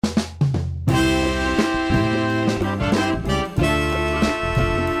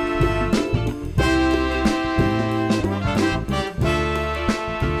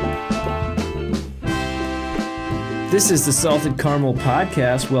This is the Salted Caramel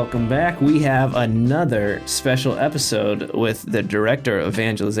Podcast. Welcome back. We have another special episode with the Director of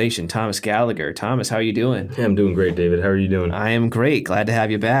Evangelization, Thomas Gallagher. Thomas, how are you doing? Yeah, I'm doing great, David. How are you doing? I am great. Glad to have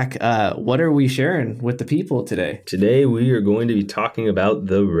you back. What are we sharing with the people today? Today, we are going to be talking about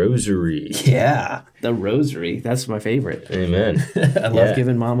the Rosary. Yeah, the Rosary. That's my favorite. Amen. I love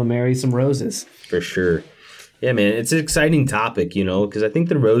giving Mama Mary some roses. For sure. Yeah, man, it's an exciting topic, because I think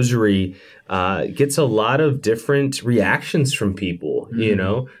the Rosary gets a lot of different reactions from people,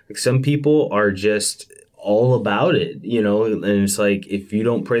 Like some people are just all about it, and it's like, if you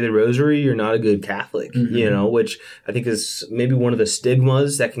don't pray the Rosary, you're not a good Catholic, which I think is maybe one of the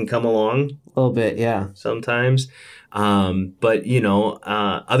stigmas that can come along. A little bit, yeah. Sometimes. But,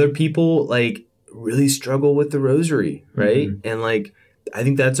 other people, really struggle with the Rosary, right? Mm-hmm. And, I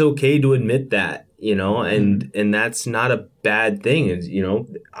think that's okay to admit that. And that's not a bad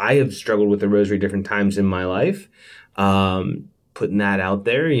thing. I have struggled with the Rosary different times in my life. Putting that out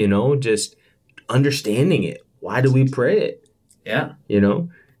there, just understanding it. Why do we pray it? Yeah.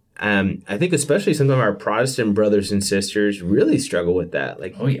 I think especially some of our Protestant brothers and sisters really struggle with that.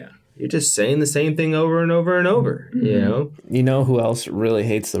 Oh, yeah. You're just saying the same thing over and over and over, You know who else really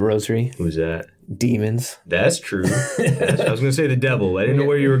hates the Rosary? Who's that? Demons. That's true. I was going to say the devil. I didn't know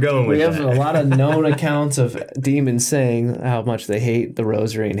where you were going with that. We have a lot of known accounts of demons saying how much they hate the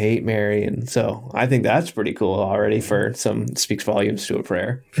Rosary and hate Mary. And so I think that's pretty cool already for speaks volumes to a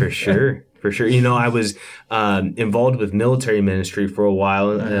prayer. For sure. For sure. I was involved with military ministry for a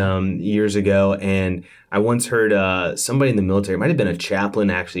while years ago, and I once heard somebody in the military, it might have been a chaplain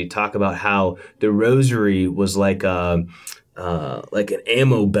actually, talk about how the Rosary was like an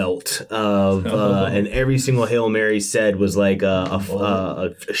ammo belt of, and every single Hail Mary said was like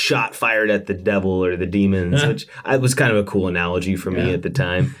a shot fired at the devil or the demons, which was kind of a cool analogy for me at the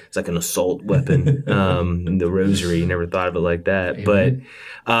time. It's like an assault weapon, the Rosary. Never thought of it like that. Amen.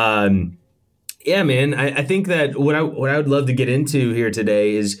 But yeah, man, I think that what I would love to get into here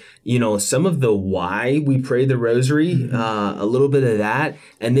today is, some of the why we pray the Rosary, a little bit of that.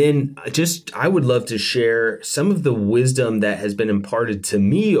 And then I would love to share some of the wisdom that has been imparted to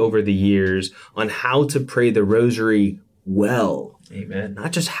me over the years on how to pray the Rosary well. Amen.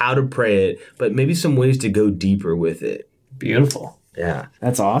 Not just how to pray it, but maybe some ways to go deeper with it. Beautiful. Yeah.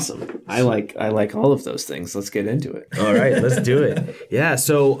 That's awesome. I like all of those things. Let's get into it. All right, let's do it. Yeah.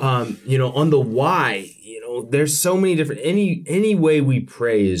 So, on the why, there's so many different, any way we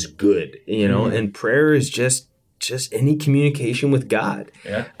pray is good, and prayer is just any communication with God.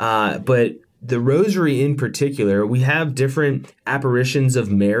 Yeah. But the Rosary in particular, we have different apparitions of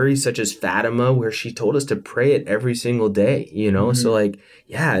Mary, such as Fatima, where she told us to pray it every single day, So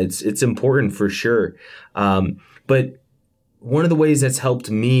it's important for sure. But one of the ways that's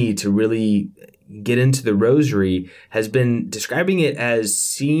helped me to really get into the Rosary has been describing it as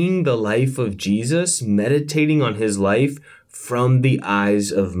seeing the life of Jesus, meditating on his life from the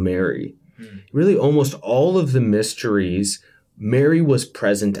eyes of Mary. Really, almost all of the mysteries Mary was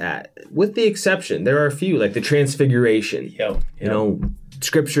present at, with the exception, there are a few, like the Transfiguration.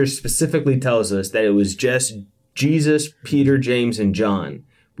 Scripture specifically tells us that it was just Jesus, Peter, James, and John.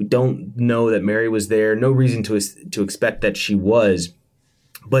 We don't know that Mary was there. No reason to expect that she was,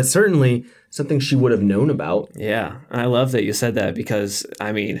 but certainly something she would have known about. Yeah, I love that you said that because,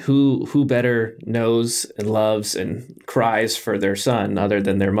 who better knows and loves and cries for their son other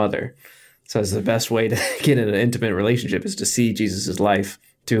than their mother? So it's the best way to get in an intimate relationship is to see Jesus' life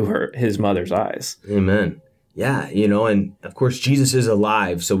through his mother's eyes. Amen. Yeah, and of course Jesus is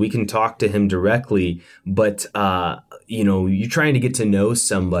alive, so we can talk to him directly, but you're trying to get to know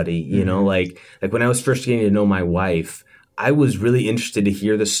somebody, like when I was first getting to know my wife, I was really interested to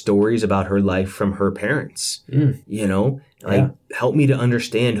hear the stories about her life from her parents, help me to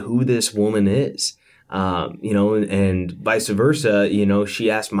understand who this woman is, and vice versa,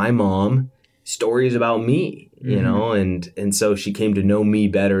 she asked my mom stories about me, and so she came to know me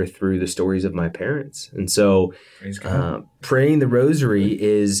better through the stories of my parents. And so praying the Rosary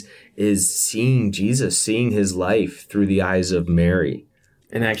is seeing Jesus, seeing his life through the eyes of Mary.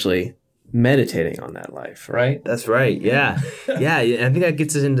 And actually meditating on that life, right? That's right. Yeah. Yeah. I think that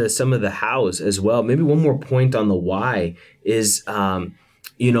gets us into some of the hows as well. Maybe one more point on the why is, and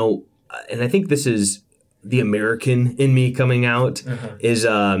I think this is the American in me coming out, is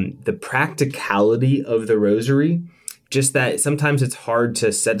the practicality of the Rosary just that sometimes it's hard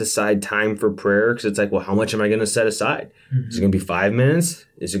to set aside time for prayer because it's like, well, how much am I going to set aside? Is it going to be 5 minutes?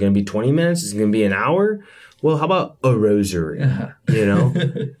 Is it going to be 20 minutes? Is it going to be an hour? Well, how about a rosary? You know,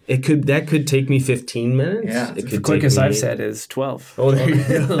 that could take me 15 minutes. Yeah, it could the quickest I've said is 12. Oh, there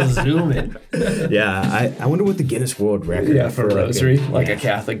you go. Zoom in. Yeah, I wonder what the Guinness World Record. Yeah, for rosary, like a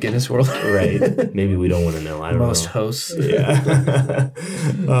Catholic Guinness World. Right. Maybe we don't want to know. I don't know. Most hosts. Yeah.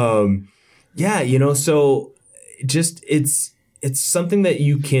 Yeah. You know, so just it's something that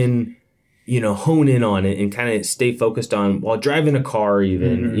you can, you know, hone in on it and kind of stay focused on while driving a car,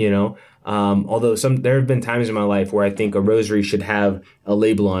 even. You know. Although there have been times in my life where I think a rosary should have a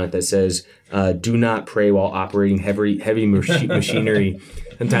label on it that says, do not pray while operating heavy machinery.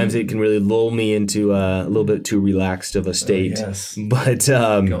 Sometimes it can really lull me into a little bit too relaxed of a state. Yes. But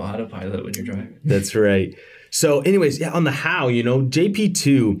go autopilot when you're driving. That's right. So anyways, yeah, on the how, you know,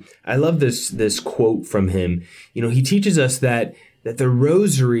 JP2, I love this quote from him. You know, he teaches us that the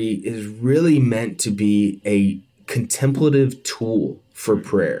rosary is really meant to be a contemplative tool for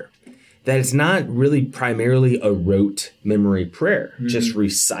prayer. That it's not really primarily a rote memory prayer, just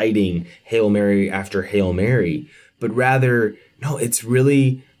reciting Hail Mary after Hail Mary, but rather, no, it's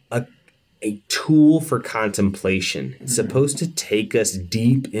really a tool for contemplation. It's supposed to take us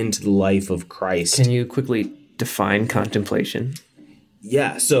deep into the life of Christ. Can you quickly define contemplation?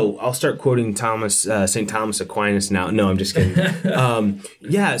 Yeah, so I'll start quoting St. Thomas Aquinas now. No, I'm just kidding.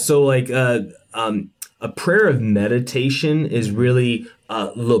 Yeah, so like a prayer of meditation is really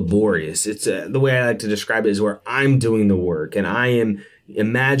laborious. It's the way I like to describe it is where I'm doing the work and I am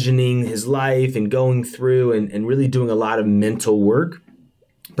imagining his life and going through and really doing a lot of mental work.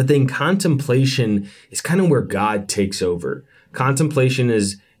 But then contemplation is kind of where God takes over. Contemplation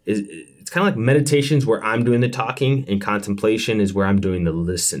is it's kind of like meditation's where I'm doing the talking and contemplation is where I'm doing the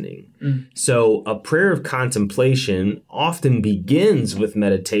listening. So a prayer of contemplation often begins with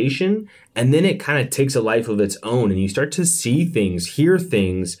meditation and then it kind of takes a life of its own and you start to see things, hear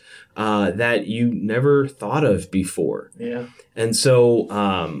things that you never thought of before. Yeah. And so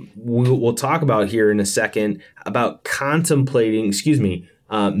we'll talk about here in a second about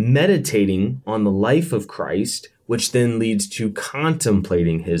meditating on the life of Christ, which then leads to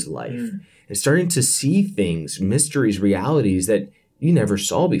contemplating his life and starting to see things, mysteries, realities that you never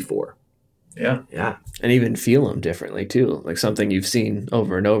saw before. Yeah. Yeah. And even feel them differently too. Like something you've seen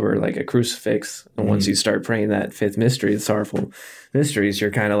over and over, like a crucifix. And once you start praying that fifth mystery, the sorrowful mysteries,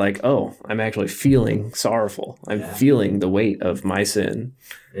 you're kind of like, oh, I'm actually feeling sorrowful. I'm feeling the weight of my sin.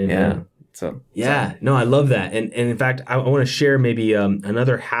 Amen. Yeah. So no, I love that. And in fact, I want to share maybe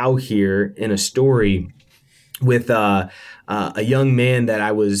another how here in a story with a young man that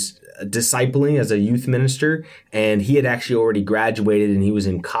I was discipling as a youth minister, and he had actually already graduated and he was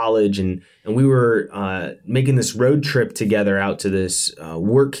in college, and we were making this road trip together out to this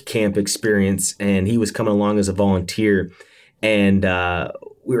work camp experience, and he was coming along as a volunteer, and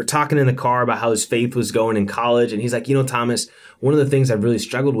we were talking in the car about how his faith was going in college, and he's like, you know, Thomas, one of the things I've really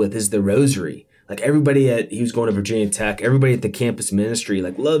struggled with is the rosary. Like he was going to Virginia Tech, everybody at the campus ministry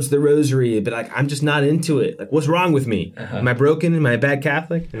like loves the rosary, but like I'm just not into it. Like, what's wrong with me? Am I broken? Am I a bad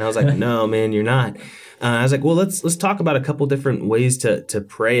Catholic? And I was like, no, man, you're not. I was like, well, let's talk about a couple different ways to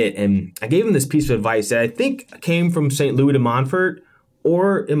pray it. And I gave him this piece of advice that I think came from St. Louis de Montfort,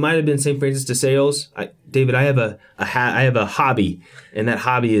 or it might have been St. Francis de Sales. David, I have a hobby, and that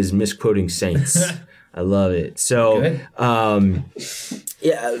hobby is misquoting saints. I love it. So,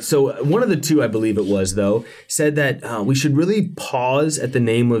 so one of the two, I believe it was, though, said that we should really pause at the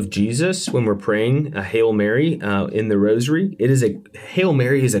name of Jesus when we're praying a Hail Mary in the Rosary. Hail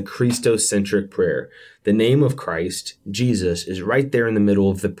Mary is a Christocentric prayer. The name of Christ, Jesus, is right there in the middle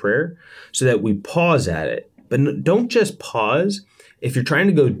of the prayer so that we pause at it. But don't just pause. If you're trying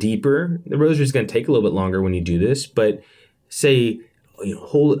to go deeper, the Rosary is going to take a little bit longer when you do this, but say,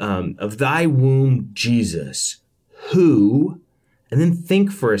 of thy womb, Jesus, who, and then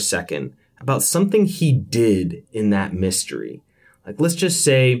think for a second about something he did in that mystery. Like, let's just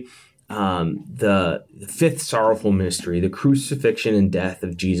say the fifth sorrowful mystery, the crucifixion and death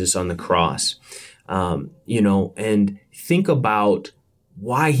of Jesus on the cross, and think about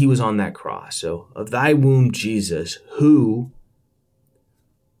why he was on that cross. So, of thy womb, Jesus, who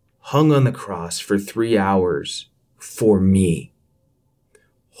hung on the cross for 3 hours for me.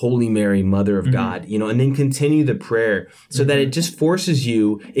 Holy Mary, Mother of God, and then continue the prayer so that it just forces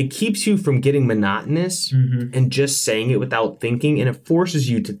you, it keeps you from getting monotonous and just saying it without thinking. And it forces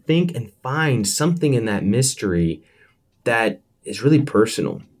you to think and find something in that mystery that is really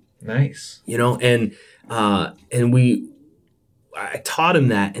personal. Nice. And we I taught him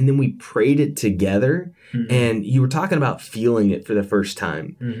that, and then we prayed it together. And you were talking about feeling it for the first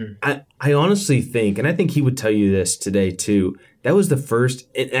time. I honestly think, and I think he would tell you this today too, that was the first,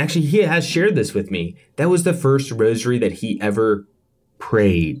 and actually he has shared this with me, that was the first rosary that he ever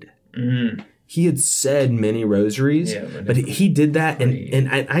prayed. He had said many rosaries, but he did that, and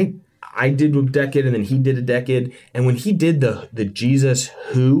I did a decade, and then he did a decade. And when he did the Jesus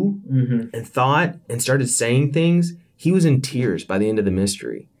who and thought and started saying things, he was in tears by the end of the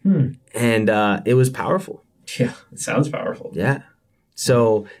mystery. And it was powerful. Yeah, it sounds powerful. Yeah.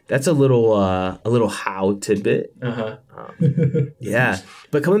 So that's a little how tidbit. Yeah.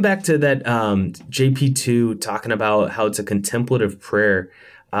 But coming back to that JP2 talking about how it's a contemplative prayer,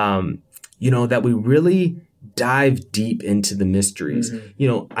 that we really dive deep into the mysteries.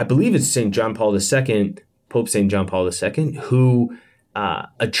 I believe it's St. John Paul II, Pope St. John Paul II, who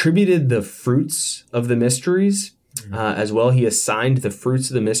attributed the fruits of the mysteries as well. He assigned the fruits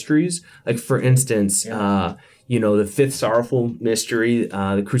of the mysteries. Like, for instance, the fifth sorrowful mystery,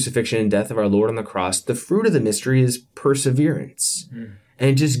 the crucifixion and death of our Lord on the cross, the fruit of the mystery is perseverance. And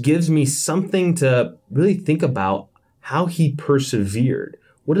it just gives me something to really think about how he persevered.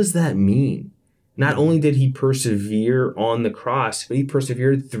 What does that mean? Not only did he persevere on the cross, but he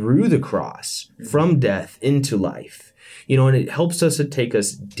persevered through the cross, from death into life. And it helps us to take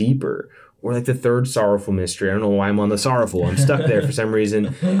us deeper. Or like the third sorrowful mystery. I don't know why I'm on the sorrowful. I'm stuck there for some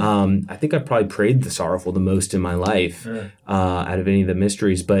reason. I think I've probably prayed the sorrowful the most in my life out of any of the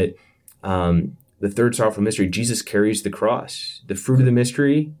mysteries. But the third sorrowful mystery, Jesus carries the cross. The fruit of the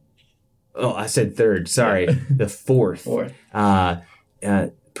mystery. Oh, I said third. Sorry. The fourth.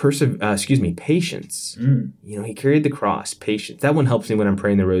 Patience. He carried the cross. Patience. That one helps me when I'm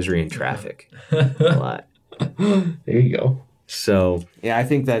praying the rosary in traffic a lot. There you go. So yeah, I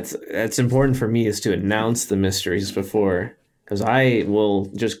think that's important for me, is to announce the mysteries before, because I will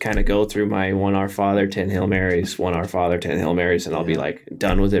just kind of go through my 1 Our Father, 10 Hail Marys, 1 Our Father, 10 Hail Marys, and I'll be like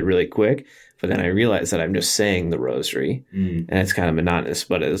done with it really quick. But then I realize that I'm just saying the rosary, and it's kind of monotonous.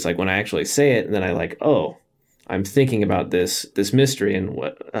 But it's like when I actually say it, and then I like, oh, I'm thinking about this mystery, and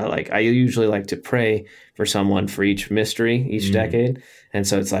what I usually like to pray for someone for each mystery, each decade. And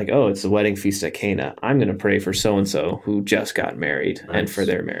so it's like, oh, it's the wedding feast at Cana. I'm going to pray for so-and-so who just got married and for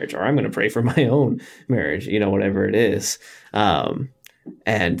their marriage. Or I'm going to pray for my own marriage, whatever it is. And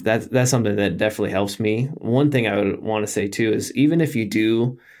that's something that definitely helps me. One thing I would want to say too is, even if you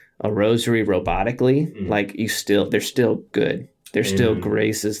do a rosary robotically, like they're still good. There's still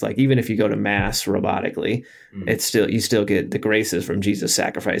graces. Like, even if you go to mass robotically, you still get the graces from Jesus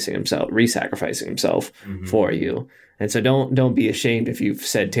re-sacrificing himself for you. And so don't be ashamed if you've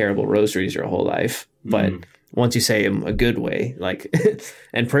said terrible rosaries your whole life. But once you say them a good way,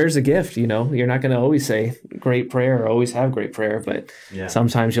 and prayer's a gift, you're not going to always say great prayer or always have great prayer, but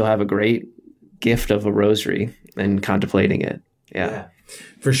sometimes you'll have a great gift of a rosary and contemplating it. Yeah.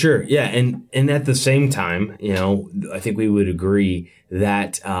 For sure. Yeah. And at the same time, I think we would agree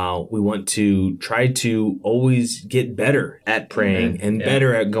that we want to try to always get better at praying and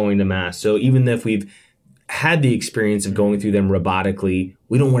better at going to Mass. So even if we've had the experience of going through them robotically,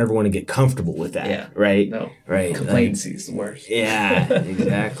 we don't ever want to get comfortable with that. Yeah. Right. No. Right. Complacency is the worst. Yeah,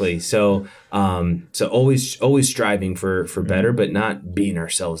 exactly. So always striving for better, but not beating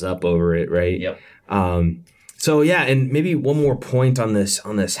ourselves up over it. Right. Yep. So yeah, and maybe one more point on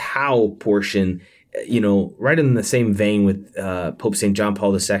this how portion, right in the same vein with Pope St. John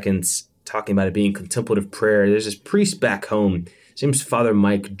Paul II's talking about it being contemplative prayer. There's this priest back home. His name's Father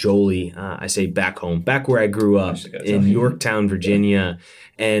Mike Jolie. I say back home, back where I grew up in Yorktown, Virginia.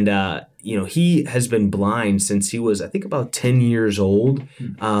 And, he has been blind since he was, I think, about 10 years old.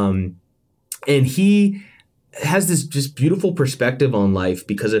 And he has this just beautiful perspective on life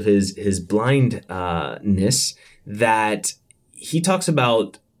because of his blindness, that he talks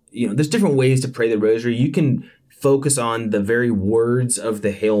about, there's different ways to pray the rosary. You can focus on the very words of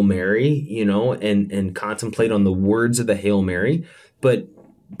the Hail Mary, and contemplate on the words of the Hail Mary. But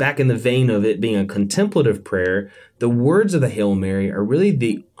back in the vein of it being a contemplative prayer, the words of the Hail Mary are really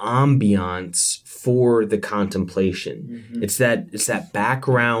the ambiance for the contemplation. It's that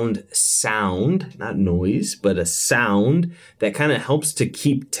background sound, not noise, but a sound that kind of helps to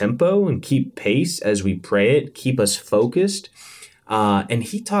keep tempo and keep pace as we pray it, keep us focused. And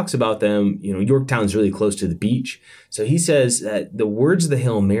he talks about them, Yorktown's really close to the beach. So he says that the words of the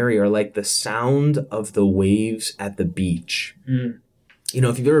Hail Mary are like the sound of the waves at the beach.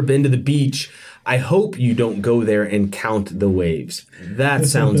 If you've ever been to the beach, I hope you don't go there and count the waves. That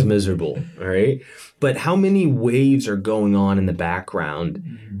sounds miserable, all right? But how many waves are going on in the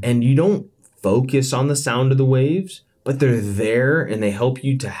background? And you don't focus on the sound of the waves, but they're there and they help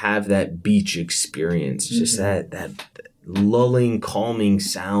you to have that beach experience. Just that lulling, calming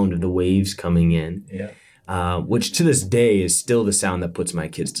sound of the waves coming in. Yeah. Which to this day is still the sound that puts my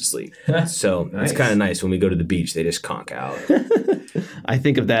kids to sleep. So Nice. it's kind of nice when we go to the beach, they just conk out. I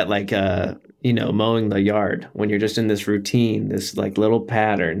think of that like, mowing the yard when you're just in this routine, this like little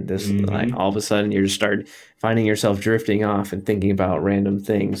pattern, this like all of a sudden you just start finding yourself drifting off and thinking about random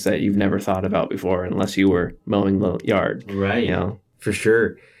things that you've never thought about before unless you were mowing the yard. Right. You know? For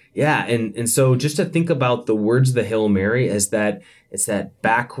sure. Yeah. And so just to think about the words of the Hail Mary as that it's that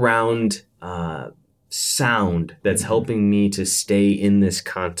background sound that's helping me to stay in this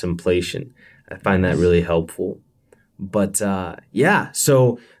contemplation. I find that really helpful. But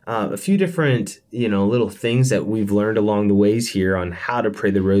so a few different, little things that we've learned along the ways here on how to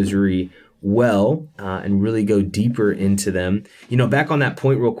pray the rosary well and really go deeper into them. Back on that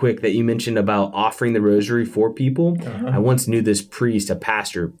point real quick that you mentioned about offering the rosary for people. I once knew this priest, a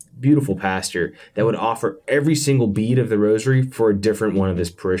pastor, beautiful pastor, that would offer every single bead of the rosary for a different one of his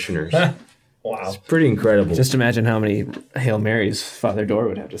parishioners. Wow. It's pretty incredible. Just imagine how many Hail Marys Father Dor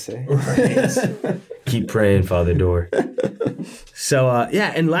would have to say. Keep praying, Father Dor. So,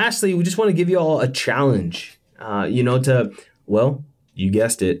 and lastly, we just want to give you all a challenge, you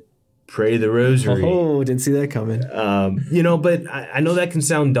guessed it, pray the rosary. Oh, didn't see that coming. But I know that can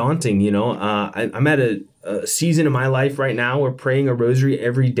sound daunting, I'm at a season in my life right now where praying a rosary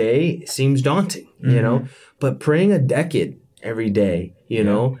every day seems daunting, but praying a decade every day,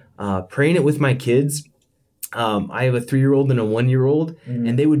 praying it with my kids. I have a 3-year-old and a 1-year-old,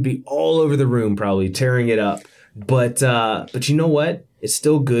 and they would be all over the room probably tearing it up. But you know what? It's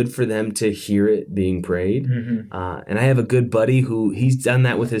still good for them to hear it being prayed. And I have a good buddy who he's done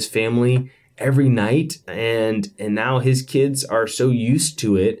that with his family every night. And now his kids are so used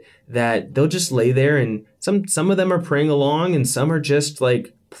to it that they'll just lay there and some of them are praying along and some are just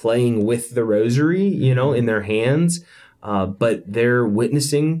like playing with the rosary, in their hands. But they're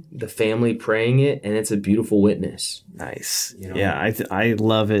witnessing the family praying it, and it's a beautiful witness. Nice. Yeah, I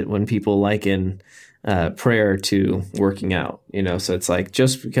love it when people liken prayer to working out. So it's like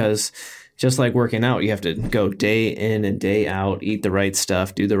just like working out, you have to go day in and day out, eat the right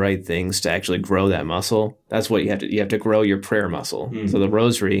stuff, do the right things to actually grow that muscle. That's what you have to. You have to grow your prayer muscle. So the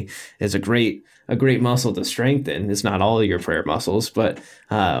rosary is a great muscle to strengthen. It's not all of your prayer muscles, but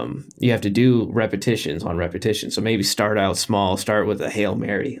you have to do repetitions on repetition. So maybe start out small, start with a Hail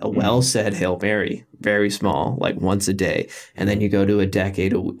Mary, a well-said Hail Mary, very small, like once a day. And then you go to a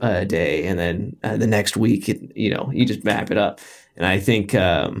decade a day. And then the next week, you just map it up. And I think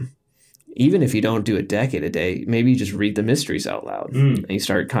even if you don't do a decade a day, maybe you just read the mysteries out loud and you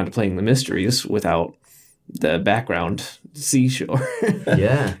start contemplating the mysteries without the background seashore.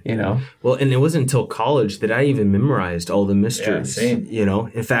 Yeah. Well, and it wasn't until college that I even memorized all the mysteries. Yeah, same.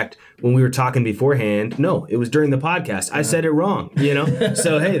 In fact, when we were talking beforehand, no, it was during the podcast. I said it wrong,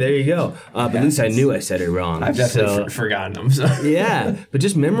 So, hey, there you go. But at least I knew I said it wrong. I've definitely forgotten them. So. Yeah. But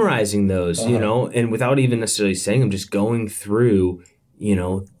just memorizing those, and without even necessarily saying them, just going through,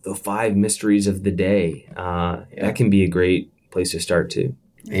 the 5 mysteries of the day. That can be a great place to start too.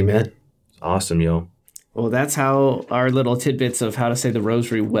 Amen. Awesome, yo. Well, that's how our little tidbits of how to say the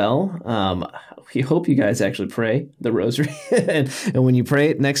rosary well. We hope you guys actually pray the rosary. and when you pray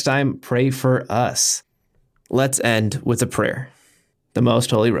it next time, pray for us. Let's end with a prayer. The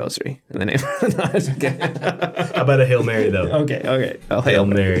Most Holy Rosary. In the name of... No, it's okay. How about a Hail Mary, though? Okay. Oh, Hail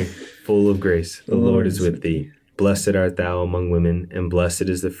Mary, full of grace, the Lord is with thee. Blessed art thou among women, and blessed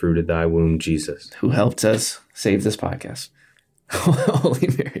is the fruit of thy womb, Jesus. Who helped us save this podcast. Holy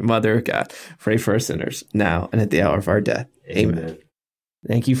Mary, Mother of God, pray for us sinners, now and at the hour of our death. Amen.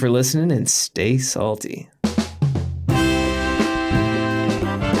 Thank you for listening, and stay salty.